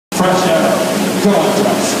Pressure. Go on,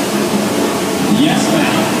 Josh. Yes,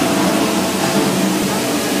 ma'am.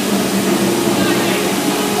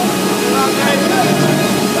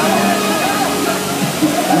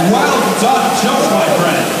 Well done, Josh, my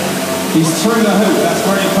friend. He's through the hoop. That's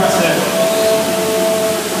very impressive.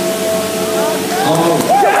 Oh.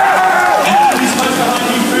 And he's close behind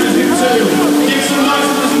you through the hoop too. Give some nice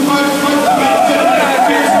ones and both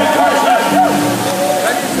give some encouragement.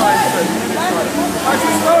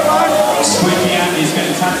 Squeaky Andy's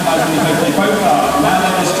getting tantalised in the hoop. They both are. Now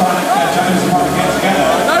they're just trying to get Jones and trying to get together.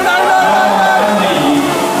 No! Andy.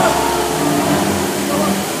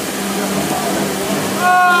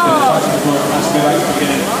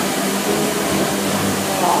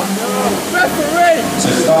 So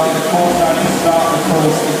starting the course down and start the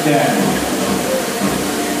course again.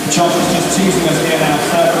 Josh is just teasing us here now,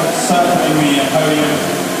 circling the podium,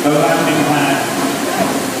 the landing pad.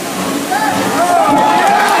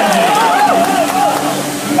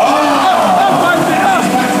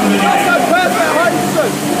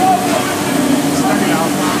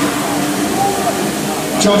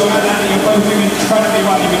 Josh and Andy, you're both doing incredibly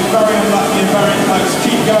well. You've been very unlucky and very close.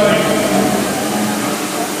 Keep going.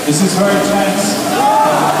 This is very tense.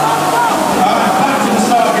 Back to the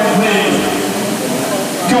start again, please.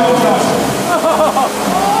 Go on, Josh.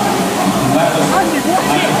 That was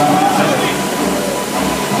fantastic.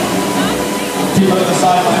 People at the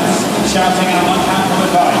sidelines shouting out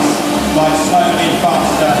unhelpful advice, like slowly,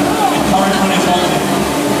 faster. Encouragement is wanted.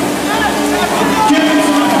 Give him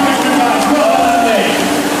some encouragement, guys. Well done,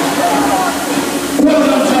 Andy. Well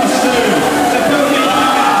done, Josh, too. They're building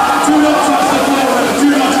now. Do not touch the floor. Do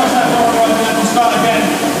not touch that floor. Right, we have to start again.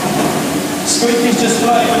 Squeaky's just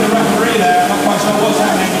flirting with the referee there. I'm not quite sure what's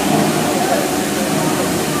happening.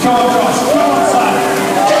 Come on, Josh. Come on, son.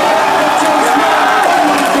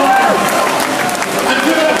 And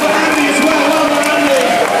good luck for Andy as well. Well done,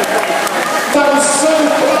 Andy. That was so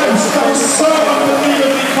close. That was so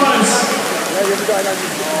unbelievably close.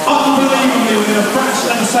 Unbelievably within a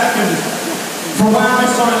fraction of a second. From where I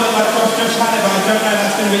saw it look like Josh just had it, but I don't know if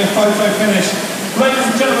that's going to be a photo finish. Ladies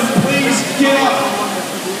and gentlemen, please give up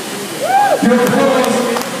your applause,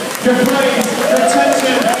 your praise, your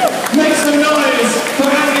attention. Make some noise for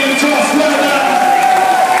Andy and Josh. Well done.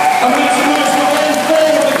 And make some noise for all four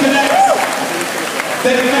of the cadets.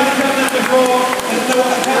 They've never done that before. They didn't know what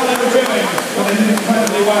the hell they were doing, but they did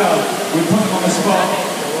incredibly well. We put them on the spot.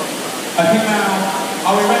 I think now,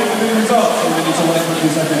 are we ready for the results? Or we need to wait for a few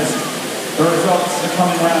seconds? The results are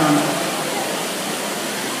coming round.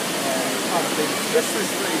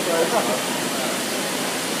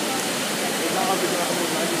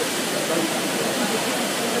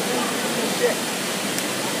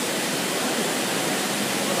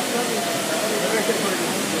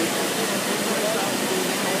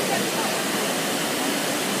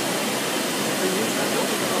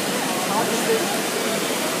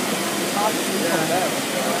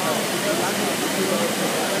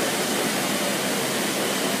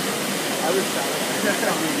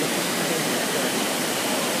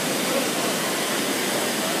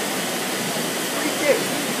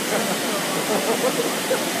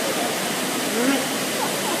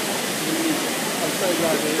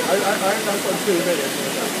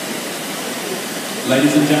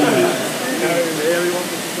 Ladies and gentlemen,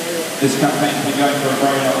 this campaign has been going for a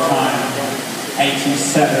very long time.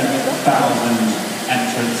 87,000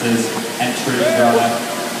 entries rather.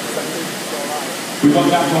 We've got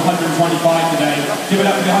down to 125 today. Give it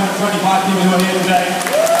up for the 125 people who are here today.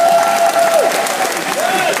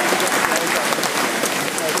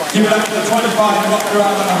 Give it up to the 25 who got through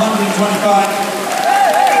out of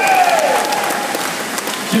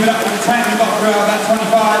 125. Give it up to the 10 who got through out of that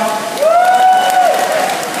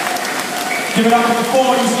 25. Give it up to the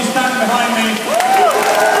 4 you see standing behind me.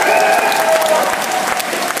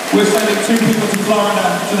 We're sending 2 people to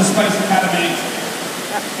Florida to the Space Academy.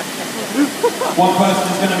 One person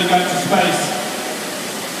is going to be going to space.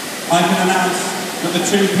 I can announce that the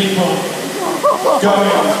 2 people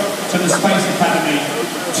going to the Space Academy,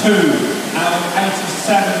 2 out of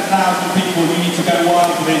 87,000 people, you need to go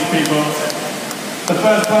wild for these people. The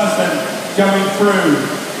first person going through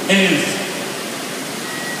is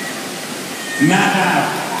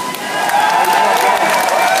Nana.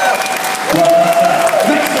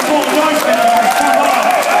 Make some more noise, guys. Come on.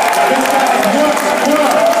 This guy works and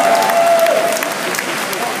works.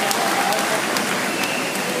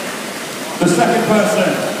 The second person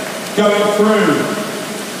going through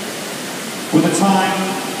with a time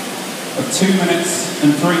of 2 minutes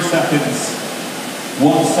and 3 seconds.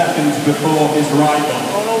 1 second before his rival.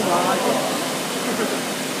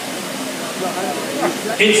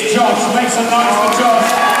 It's Josh. Make some noise for Josh.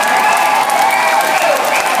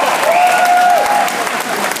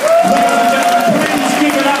 Ladies and gentlemen, please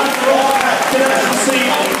give it up for all that cadets and seat.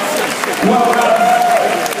 Well done.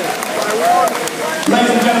 Ladies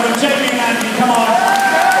and gentlemen, Jamie and Andy, come on.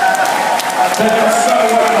 They've done so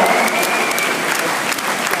well.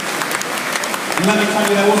 And let me tell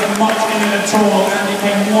you, there wasn't much in it at all. Andy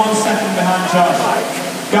came 1 second behind Josh.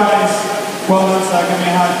 Guys, well done, sir. Give me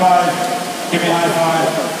a high five. Give me a high five.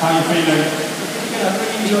 How are you feeling? I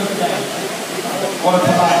really enjoyed the day. What a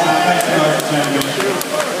polite man. Thanks so much for Jamie.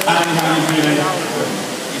 Andy, how are you feeling?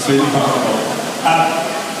 He's feeling comfortable.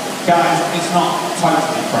 Guys, it's not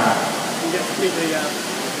totally crap.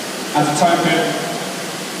 As a token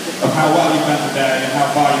of how well you've done today and how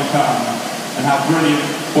far you've come and how brilliant,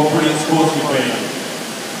 what brilliant sports you've been,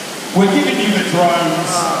 we're giving you the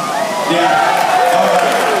drones. Yeah. All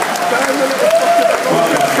right. Well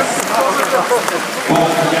done. Well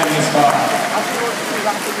done for getting this far.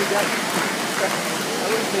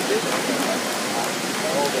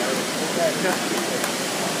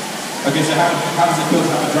 Okay, so how does it feel to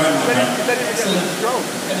have a drone? Excellent. Go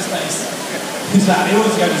to space. Exactly. It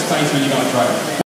always go to space when you got a drone.